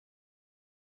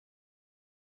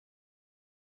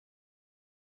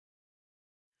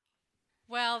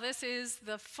Well, this is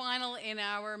the final in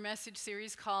our message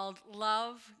series called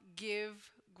Love, Give,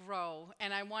 Grow.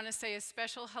 And I want to say a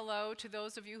special hello to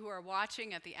those of you who are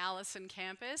watching at the Allison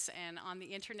campus and on the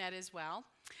internet as well.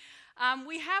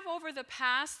 We have over the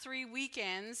past 3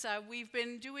 weekends, we've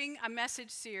been doing a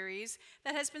message series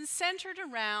that has been centered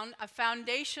around a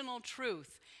foundational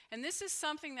truth. And this is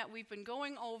something that we've been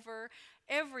going over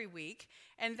every week,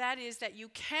 and that is that you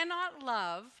cannot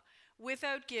love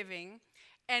without giving,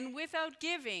 and without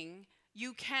giving,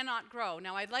 you cannot grow.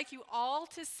 Now, I'd like you all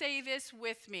to say this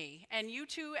with me, and you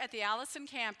too at the Allison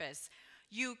campus.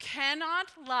 You cannot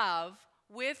love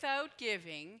without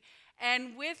giving,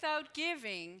 and without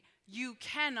giving, you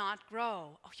cannot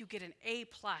grow. Oh, you get an A+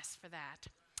 for that.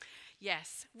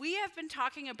 Yes, we have been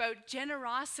talking about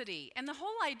generosity, and the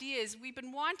whole idea is we've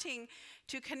been wanting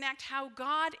to connect how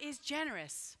God is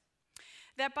generous.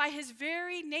 That by his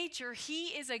very nature, he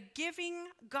is a giving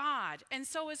God. And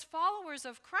so as followers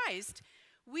of Christ,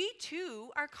 we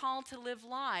too are called to live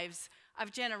lives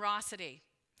of generosity.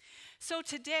 So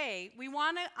today, we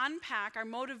want to unpack our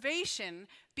motivation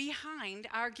behind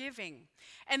our giving.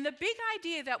 And the big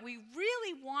idea that we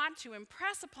really want to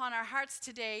impress upon our hearts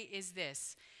today is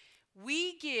this: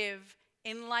 we give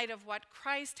in light of what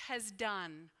Christ has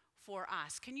done for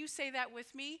us. Can you say that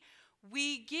with me?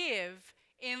 We give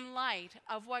in light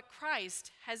of what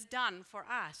Christ has done for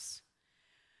us.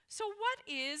 So what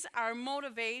is our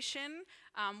motivation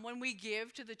when we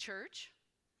give to the church?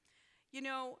 You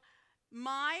know,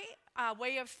 my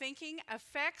way of thinking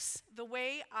affects the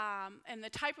way and the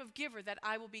type of giver that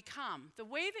I will become. The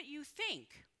way that you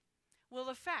think will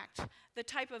affect the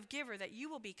type of giver that you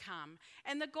will become.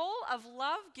 And the goal of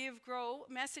Love, Give, Grow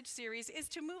message series is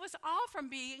to move us all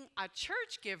from being a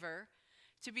church giver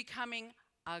to becoming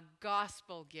a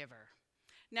gospel giver.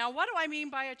 Now, what do I mean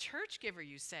by a church giver,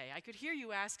 you say? I could hear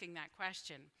you asking that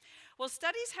question. Well,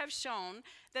 studies have shown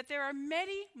that there are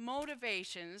many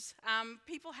motivations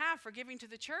people have for giving to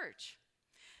the church.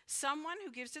 Someone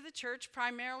who gives to the church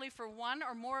primarily for one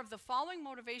or more of the following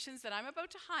motivations that I'm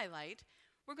about to highlight,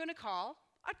 we're going to call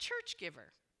a church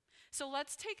giver. So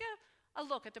let's take a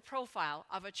look at the profile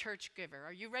of a church giver.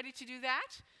 Are you ready to do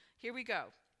that? Here we go.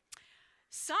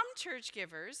 Some church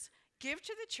givers give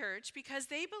to the church because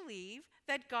they believe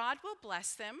that God will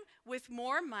bless them with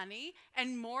more money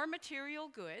and more material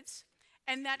goods,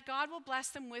 and that God will bless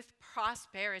them with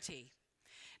prosperity.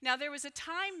 Now, there was a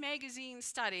Time magazine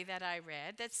study that I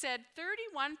read that said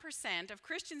 31% of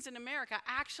Christians in America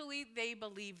actually they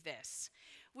believe this.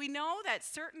 We know that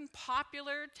certain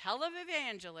popular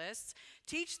televangelists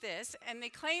teach this, and they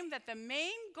claim that the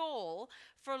main goal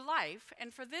for life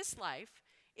and for this life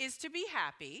is to be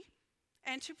happy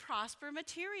and to prosper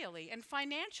materially and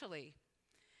financially,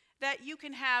 that you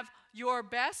can have your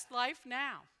best life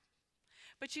now.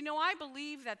 But you know, I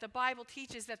believe that the Bible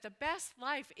teaches that the best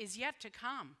life is yet to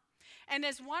come. And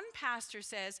as one pastor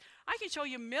says, I can show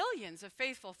you millions of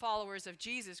faithful followers of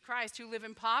Jesus Christ who live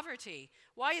in poverty.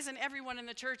 Why isn't everyone in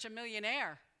the church a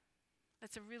millionaire?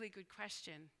 That's a really good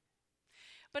question.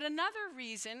 But another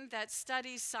reason that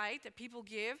studies cite that people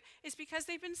give is because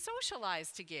they've been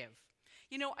socialized to give.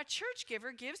 You know, a church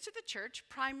giver gives to the church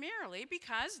primarily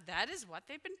because that is what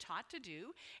they've been taught to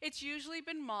do. It's usually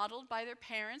been modeled by their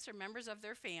parents or members of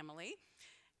their family,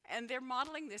 and they're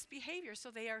modeling this behavior,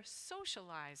 so they are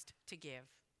socialized to give.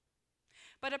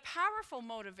 But a powerful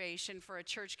motivation for a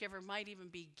church giver might even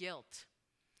be guilt.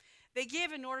 They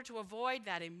give in order to avoid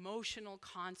that emotional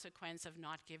consequence of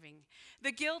not giving.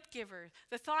 The guilt giver,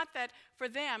 the thought that for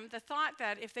them, the thought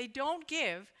that if they don't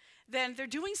give, then they're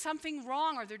doing something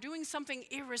wrong or they're doing something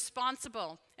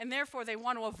irresponsible, and therefore they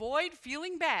want to avoid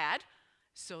feeling bad,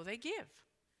 so they give.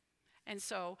 And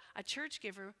so a church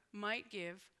giver might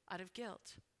give out of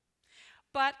guilt.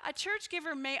 But a church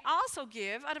giver may also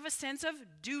give out of a sense of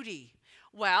duty.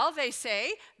 Well, they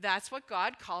say, that's what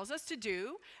God calls us to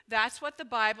do. That's what the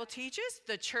Bible teaches.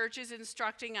 The church is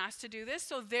instructing us to do this,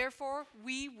 so therefore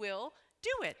we will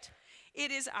do it.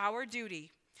 It is our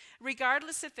duty.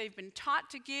 Regardless if they've been taught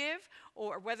to give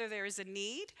or whether there is a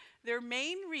need, their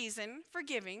main reason for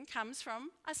giving comes from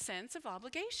a sense of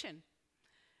obligation.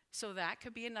 So that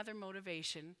could be another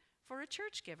motivation for a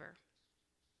church giver.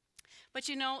 But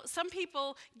you know, some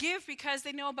people give because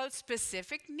they know about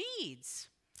specific needs.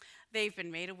 They've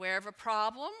been made aware of a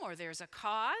problem or there's a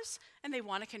cause, and they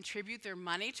want to contribute their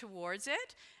money towards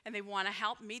it, and they want to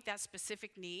help meet that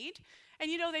specific need.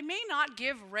 And you know, they may not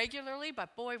give regularly,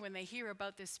 but boy, when they hear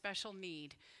about this special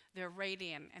need, they're right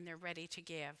in and they're ready to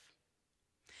give.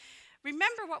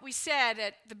 Remember what we said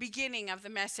at the beginning of the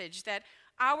message, that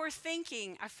our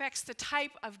thinking affects the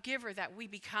type of giver that we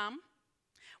become.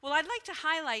 Well, I'd like to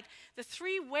highlight the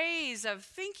 3 ways of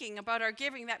thinking about our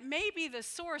giving that may be the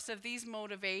source of these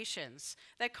motivations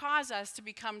that cause us to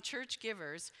become church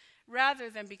givers rather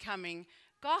than becoming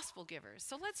gospel givers.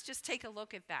 So let's just take a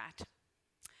look at that.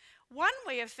 One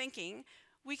way of thinking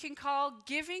we can call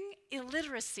giving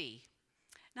illiteracy.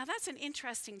 Now that's an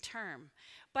interesting term,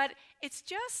 but it's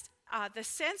just the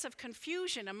sense of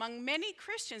confusion among many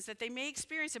Christians that they may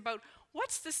experience about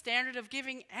what's the standard of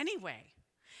giving anyway,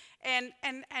 and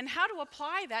how to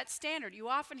apply that standard. You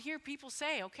often hear people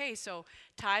say, okay, so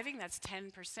tithing, that's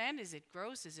 10%. Is it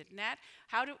gross? Is it net?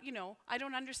 I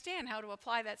don't understand how to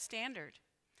apply that standard.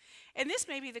 And this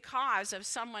may be the cause of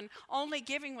someone only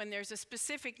giving when there's a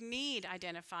specific need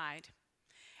identified.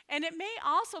 And it may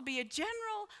also be a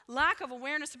general lack of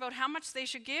awareness about how much they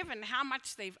should give and how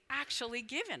much they've actually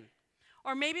given.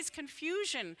 Or maybe it's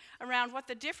confusion around what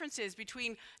the difference is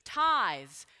between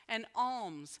tithes and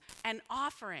alms and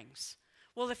offerings.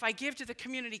 Well, if I give to the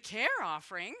community care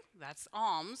offering, that's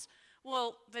alms,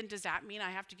 well, then does that mean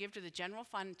I have to give to the general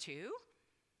fund too?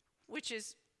 Which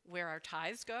is where our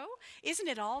tithes go? Isn't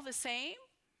it all the same?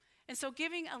 And so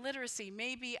giving illiteracy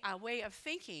may be a way of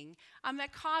thinking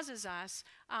that causes us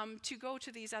to go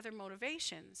to these other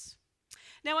motivations.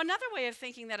 Now, another way of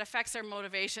thinking that affects our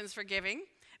motivations for giving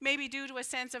may be due to a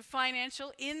sense of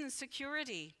financial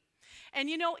insecurity. And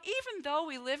even though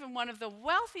we live in one of the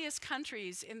wealthiest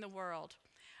countries in the world,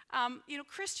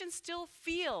 Christians still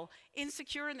feel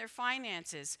insecure in their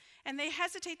finances, and they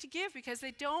hesitate to give because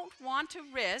they don't want to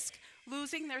risk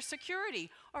losing their security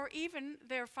or even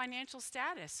their financial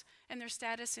status and their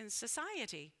status in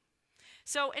society.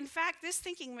 So, in fact, this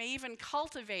thinking may even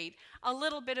cultivate a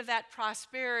little bit of that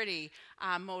prosperity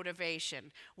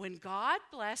motivation. When God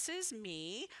blesses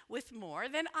me with more,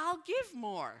 then I'll give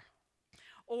more.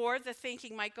 Or the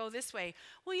thinking might go this way.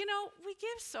 Well, we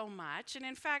give so much, and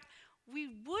in fact, we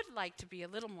would like to be a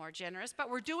little more generous, but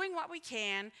we're doing what we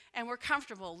can, and we're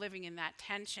comfortable living in that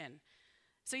tension.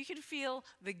 So you can feel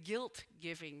the guilt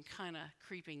giving kind of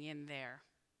creeping in there.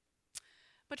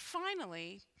 But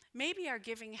finally, maybe our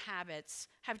giving habits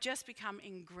have just become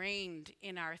ingrained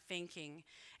in our thinking.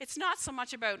 It's not so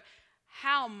much about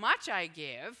how much I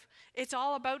give, it's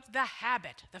all about the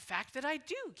habit, the fact that I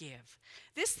do give.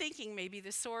 This thinking may be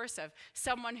the source of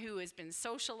someone who has been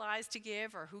socialized to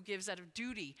give or who gives out of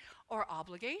duty or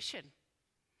obligation.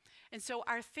 And so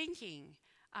our thinking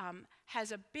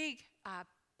has a big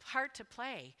part to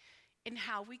play in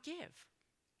how we give.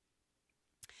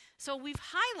 So we've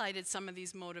highlighted some of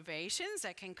these motivations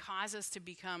that can cause us to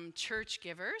become church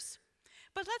givers.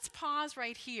 But let's pause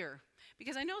right here,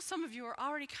 because I know some of you are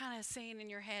already kind of saying in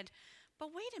your head,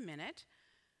 but wait a minute,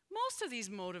 most of these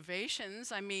motivations,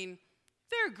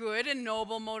 they're good and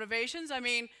noble motivations.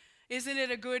 Isn't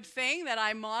it a good thing that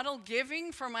I model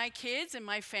giving for my kids and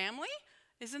my family?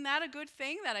 Isn't that a good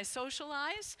thing that I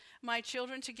socialize my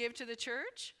children to give to the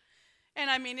church? And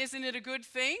isn't it a good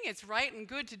thing? It's right and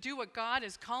good to do what God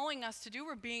is calling us to do.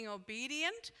 We're being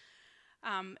obedient.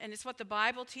 And it's what the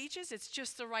Bible teaches. It's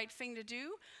just the right thing to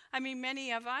do.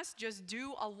 Many of us just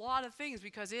do a lot of things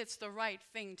because it's the right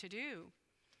thing to do.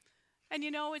 And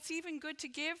it's even good to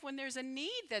give when there's a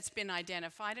need that's been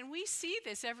identified. And we see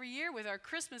this every year with our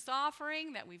Christmas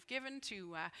offering that we've given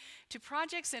to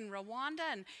projects in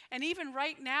Rwanda. And even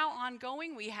right now,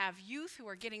 ongoing, we have youth who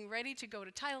are getting ready to go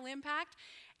to Title Impact.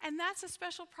 And that's a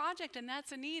special project, and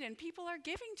that's a need, and people are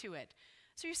giving to it.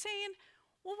 So you're saying,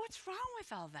 well, what's wrong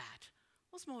with all that?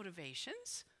 Those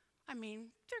motivations,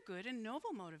 they're good and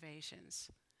noble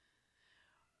motivations.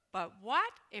 But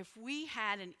what if we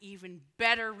had an even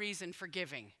better reason for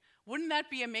giving? Wouldn't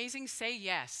that be amazing? Say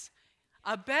yes.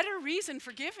 A better reason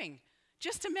for giving.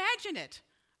 Just imagine it.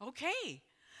 Okay.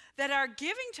 That our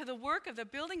giving to the work of the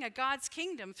building of God's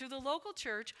kingdom through the local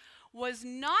church was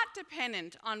not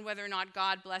dependent on whether or not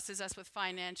God blesses us with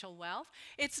financial wealth.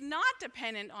 It's not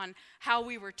dependent on how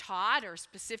we were taught or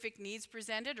specific needs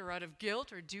presented or out of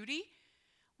guilt or duty.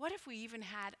 What if we even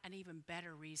had an even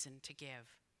better reason to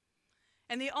give?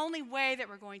 And the only way that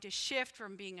we're going to shift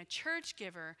from being a church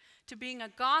giver to being a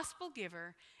gospel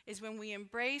giver is when we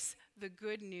embrace the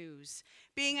good news.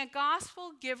 Being a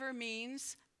gospel giver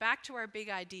means, back to our big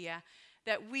idea,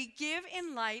 that we give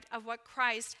in light of what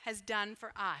Christ has done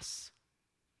for us.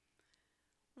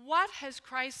 What has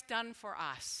Christ done for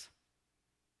us?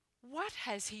 What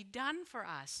has he done for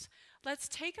us? Let's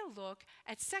take a look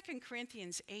at 2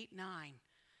 Corinthians 8:9.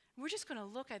 We're just going to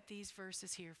look at these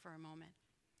verses here for a moment.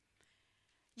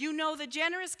 You know the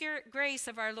generous grace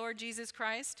of our Lord Jesus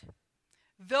Christ.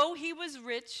 Though he was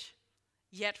rich,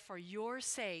 yet for your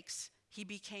sakes he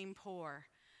became poor,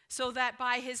 so that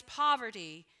by his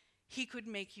poverty he could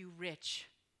make you rich.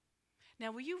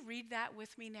 Now, will you read that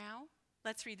with me now?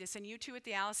 Let's read this. And you too at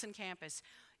the Allison campus.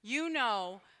 You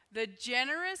know the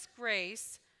generous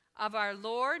grace of our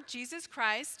Lord Jesus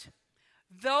Christ,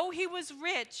 though he was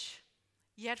rich,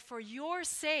 yet for your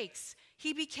sakes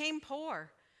he became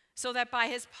poor, so that by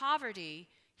his poverty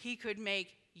he could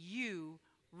make you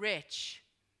rich.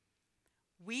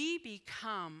 We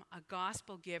become a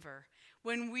gospel giver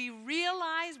when we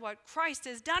realize what Christ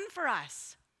has done for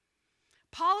us.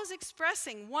 Paul is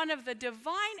expressing one of the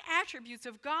divine attributes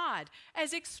of God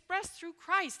as expressed through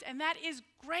Christ, and that is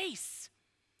grace.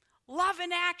 Love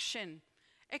in action,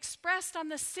 expressed on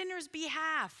the sinner's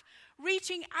behalf,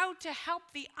 reaching out to help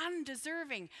the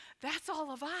undeserving. That's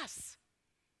all of us.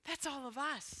 That's all of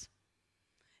us.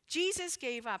 Jesus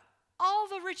gave up all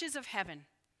the riches of heaven.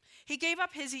 He gave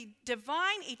up his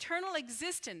divine eternal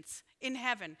existence in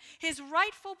heaven, his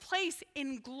rightful place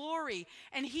in glory,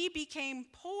 and he became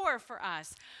poor for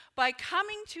us by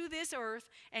coming to this earth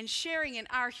and sharing in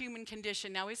our human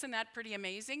condition. Now, isn't that pretty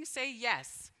amazing? Say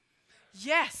yes.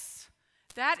 Yes,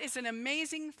 that is an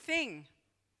amazing thing.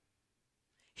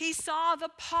 He saw the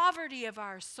poverty of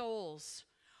our souls,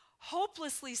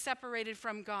 hopelessly separated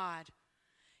from God.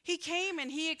 He came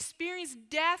and he experienced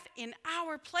death in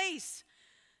our place,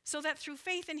 so that through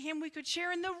faith in him we could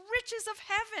share in the riches of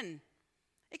heaven,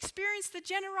 experience the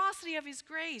generosity of his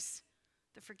grace,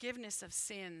 the forgiveness of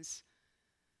sins,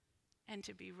 and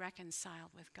to be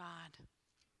reconciled with God.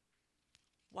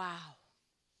 Wow.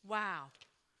 Wow.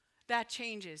 That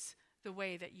changes the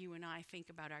way that you and I think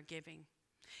about our giving.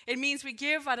 It means we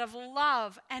give out of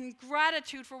love and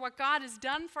gratitude for what God has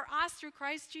done for us through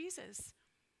Christ Jesus.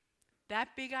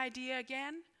 That big idea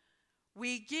again,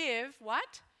 we give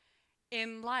what?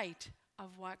 In light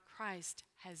of what Christ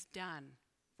has done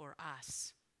for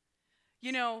us.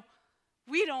 You know,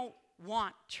 we don't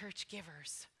want church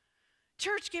givers.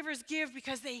 Church givers give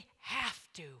because they have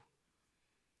to.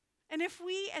 And if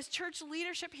we as church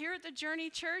leadership here at the Journey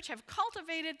Church have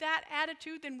cultivated that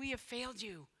attitude, then we have failed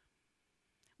you.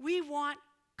 We want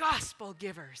gospel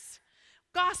givers.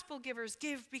 Gospel givers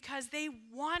give because they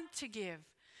want to give.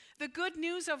 The good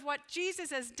news of what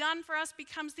Jesus has done for us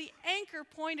becomes the anchor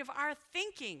point of our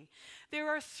thinking. There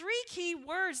are 3 key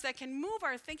words that can move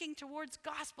our thinking towards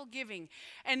gospel giving.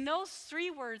 And those 3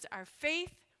 words are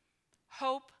faith,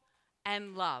 hope,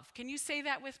 and love. Can you say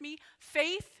that with me?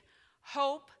 Faith,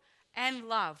 hope, and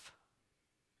love.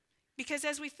 Because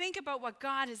as we think about what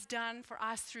God has done for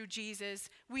us through Jesus,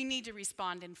 we need to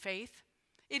respond in faith.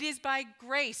 It is by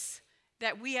grace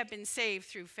that we have been saved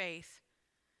through faith.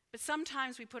 But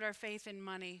sometimes we put our faith in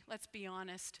money, let's be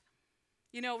honest.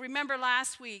 You know, remember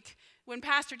last week when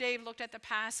Pastor Dave looked at the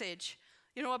passage,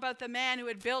 you know, about the man who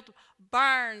had built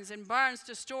barns and barns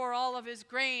to store all of his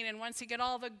grain. And once he got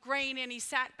all the grain in, he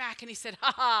sat back and he said,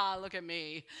 "Ha ha, look at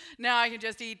me. Now I can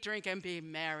just eat, drink, and be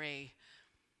merry."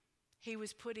 He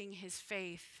was putting his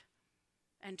faith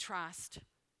and trust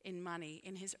in money,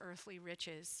 in his earthly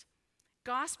riches.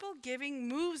 Gospel giving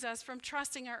moves us from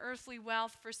trusting our earthly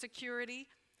wealth for security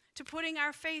to putting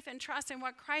our faith and trust in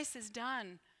what Christ has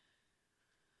done.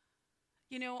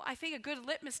 You know, I think a good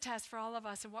litmus test for all of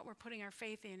us and what we're putting our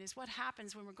faith in is what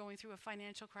happens when we're going through a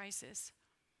financial crisis.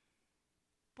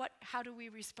 How do we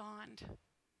respond?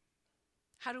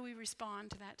 How do we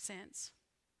respond to that sense?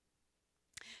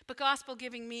 But gospel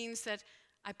giving means that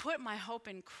I put my hope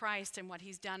in Christ and what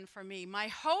he's done for me. My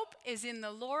hope is in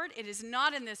the Lord. It is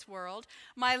not in this world.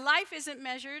 My life isn't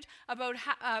measured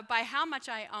by how much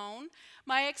I own.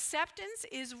 My acceptance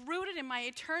is rooted in my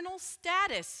eternal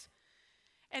status.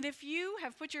 And if you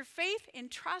have put your faith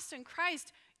and trust in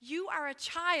Christ, you are a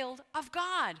child of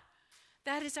God.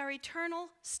 That is our eternal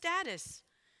status,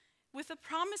 with the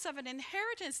promise of an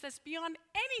inheritance that's beyond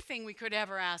anything we could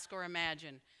ever ask or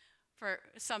imagine for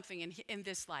something in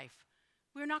this life.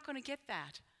 We're not going to get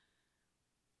that.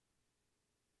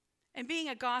 And being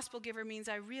a gospel giver means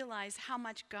I realize how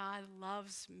much God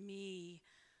loves me,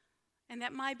 and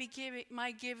that my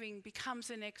giving becomes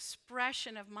an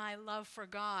expression of my love for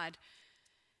God.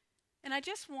 And I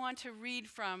just want to read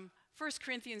from 1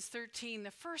 Corinthians 13,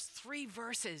 the first 3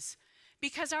 verses,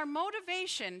 because our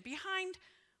motivation behind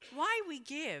why we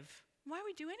give, why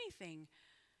we do anything,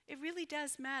 it really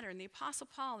does matter. And the Apostle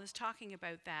Paul is talking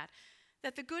about that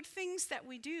the good things that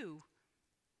we do,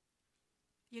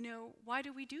 you know, why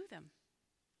do we do them?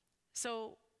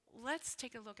 So let's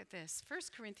take a look at this. 1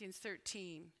 Corinthians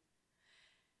 13.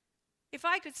 If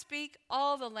I could speak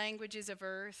all the languages of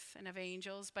earth and of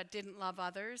angels but didn't love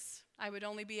others, I would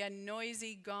only be a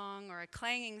noisy gong or a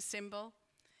clanging cymbal.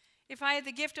 if I had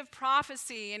the gift of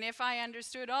prophecy, and if I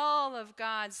understood all of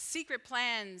God's secret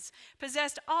plans,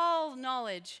 possessed all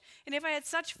knowledge, and if I had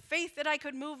such faith that I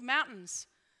could move mountains,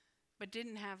 but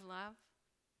didn't have love,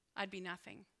 I'd be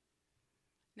nothing.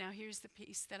 Now here's the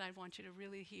piece that I want you to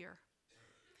really hear.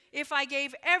 If I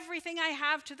gave everything I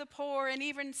have to the poor and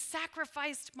even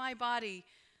sacrificed my body,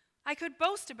 I could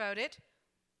boast about it.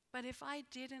 But if I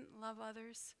didn't love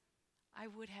others, I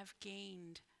would have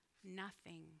gained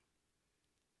nothing.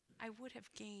 I would have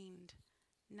gained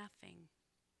nothing.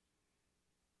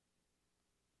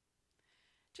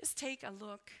 Just take a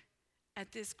look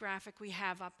at this graphic we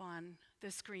have up on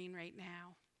the screen right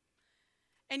now.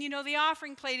 And the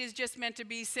offering plate is just meant to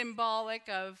be symbolic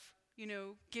of,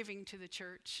 giving to the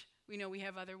church. We know we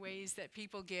have other ways that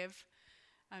people give,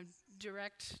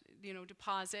 direct,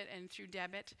 deposit and through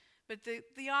debit. But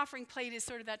the offering plate is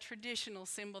sort of that traditional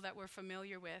symbol that we're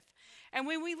familiar with. And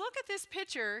when we look at this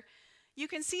picture, you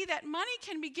can see that money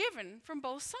can be given from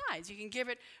both sides. You can give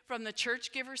it from the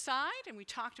church giver side, and we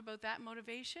talked about that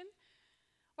motivation.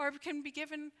 Or it can be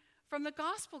given from the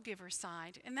gospel giver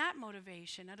side, and that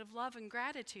motivation out of love and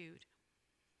gratitude.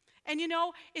 And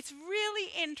it's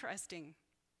really interesting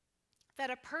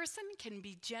that a person can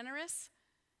be generous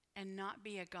and not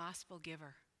be a gospel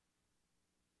giver.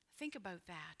 Think about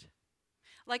that.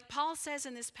 Like Paul says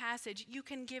in this passage, you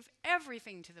can give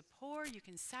everything to the poor, you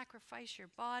can sacrifice your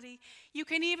body, you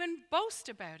can even boast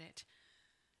about it.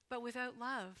 But without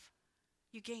love,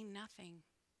 you gain nothing.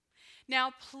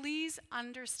 Now, please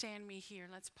understand me here.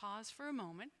 Let's pause for a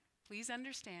moment. Please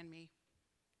understand me.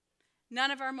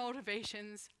 None of our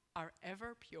motivations are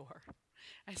ever pure,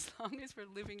 as long as we're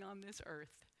living on this earth.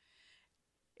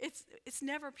 It's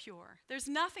never pure. There's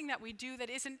nothing that we do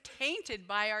that isn't tainted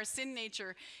by our sin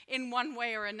nature in one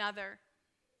way or another.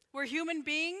 We're human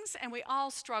beings and we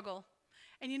all struggle.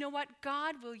 And you know what?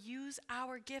 God will use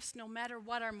our gifts no matter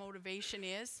what our motivation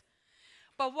is.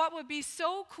 But what would be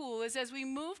so cool is as we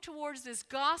move towards this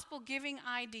gospel-giving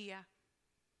idea,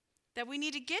 that we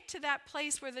need to get to that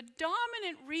place where the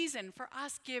dominant reason for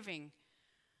us giving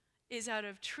is out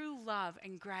of true love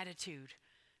and gratitude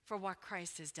for what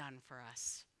Christ has done for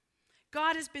us.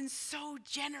 God has been so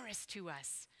generous to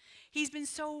us. He's been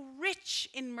so rich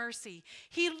in mercy.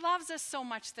 He loves us so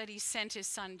much that he sent his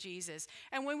son Jesus.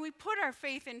 And when we put our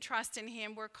faith and trust in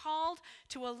him, we're called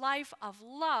to a life of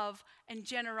love and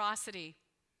generosity.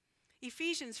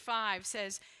 Ephesians 5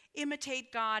 says,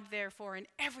 imitate God, therefore, in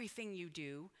everything you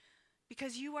do,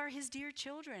 because you are his dear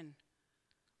children.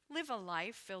 Live a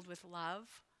life filled with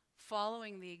love,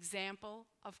 following the example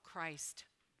of Christ.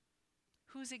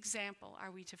 Whose example are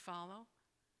we to follow?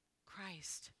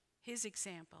 Christ, his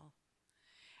example.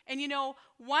 And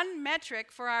one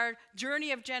metric for our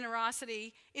journey of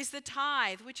generosity is the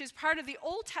tithe, which is part of the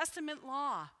Old Testament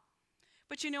law.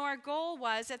 But our goal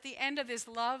was at the end of this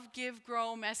Love, Give,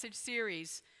 Grow message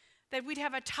series that we'd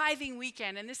have a tithing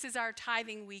weekend, and this is our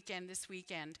tithing weekend this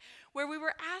weekend, where we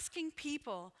were asking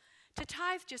people to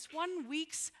tithe just 1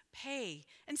 week's pay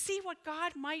and see what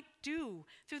God might do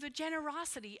through the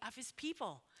generosity of his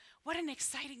people. What an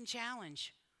exciting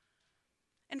challenge.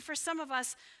 And for some of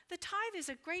us, the tithe is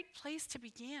a great place to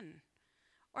begin.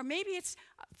 Or maybe it's,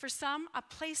 for some, a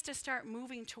place to start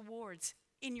moving towards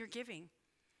in your giving.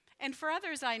 And for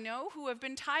others I know who have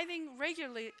been tithing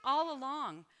regularly all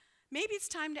along, maybe it's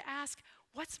time to ask,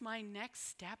 what's my next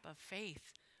step of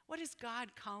faith? What is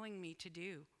God calling me to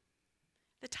do?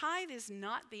 The tithe is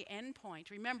not the end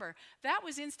point. Remember, that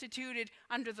was instituted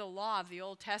under the law of the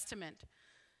Old Testament.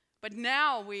 But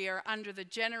now we are under the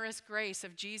generous grace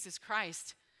of Jesus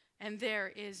Christ, and there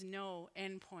is no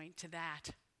end point to that.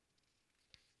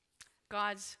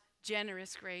 God's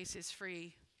generous grace is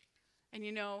free. And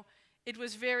it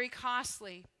was very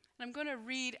costly. And I'm going to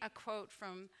read a quote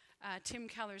from Tim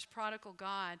Keller's Prodigal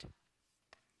God.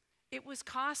 It was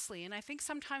costly, and I think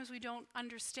sometimes we don't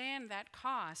understand that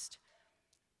cost,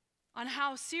 on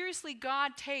how seriously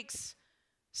God takes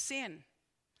sin,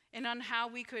 and on how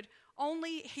he could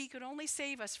only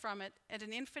save us from it at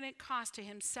an infinite cost to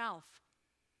himself.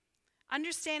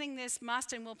 Understanding this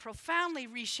must and will profoundly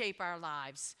reshape our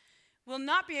lives. We'll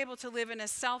not be able to live in a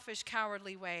selfish,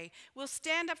 cowardly way. We'll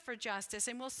stand up for justice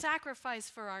and we'll sacrifice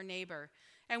for our neighbor.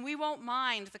 And we won't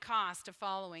mind the cost of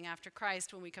following after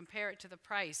Christ when we compare it to the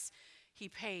price he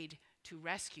paid to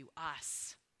rescue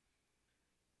us.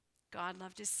 God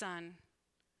loved his son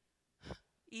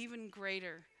even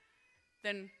greater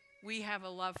than we have a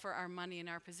love for our money and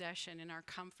our possession and our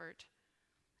comfort.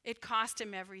 It cost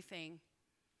him everything.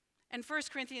 And 1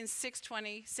 Corinthians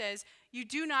 6:20 says, you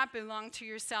do not belong to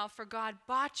yourself, for God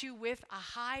bought you with a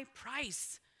high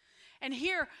price. And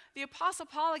here, the Apostle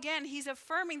Paul again, he's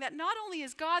affirming that not only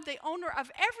is God the owner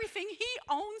of everything, he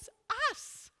owns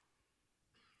us.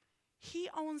 He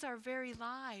owns our very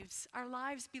lives. Our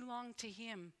lives belong to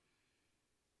him.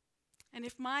 And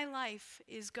if my life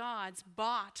is God's,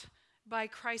 bought by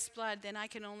Christ's blood, then I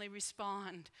can only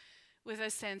respond with a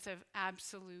sense of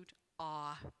absolute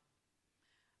awe,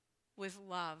 with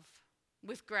love,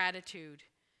 with gratitude,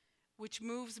 which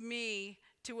moves me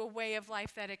to a way of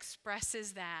life that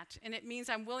expresses that. And it means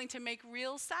I'm willing to make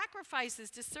real sacrifices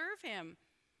to serve him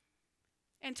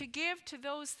and to give to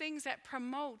those things that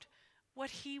promote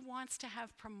what he wants to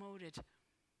have promoted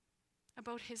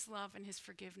about his love and his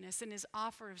forgiveness and his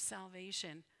offer of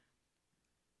salvation.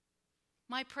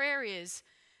 My prayer is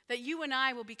that you and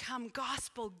I will become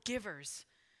gospel givers,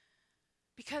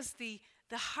 because the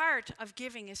heart of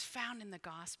giving is found in the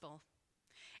gospel.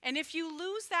 And if you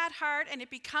lose that heart and it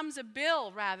becomes a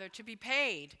bill, rather, to be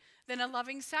paid than a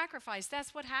loving sacrifice,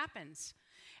 that's what happens.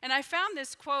 And I found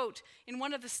this quote in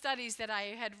one of the studies that I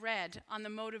had read on the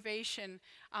motivation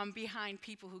behind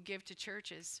people who give to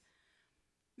churches.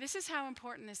 This is how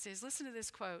important this is. Listen to this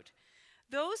quote.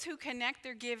 Those who connect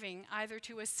their giving either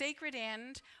to a sacred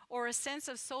end or a sense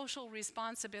of social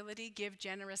responsibility give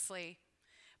generously.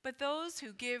 But those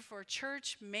who give for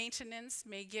church maintenance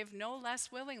may give no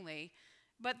less willingly,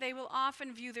 but they will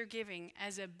often view their giving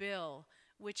as a bill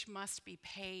which must be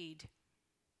paid.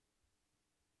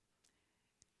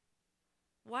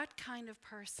 What kind of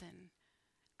person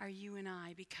are you and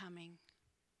I becoming?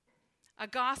 A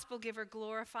gospel giver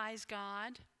glorifies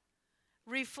God,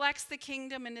 reflects the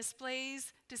kingdom, and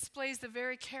displays the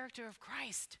very character of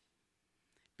Christ.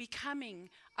 Becoming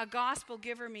a gospel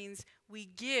giver means we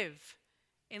give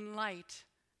in light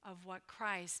of what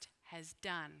Christ has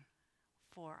done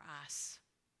for us.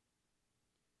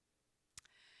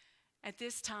 At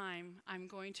this time, I'm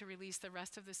going to release the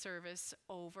rest of the service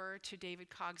over to David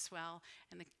Cogswell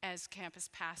as campus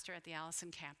pastor at the Allison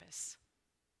campus.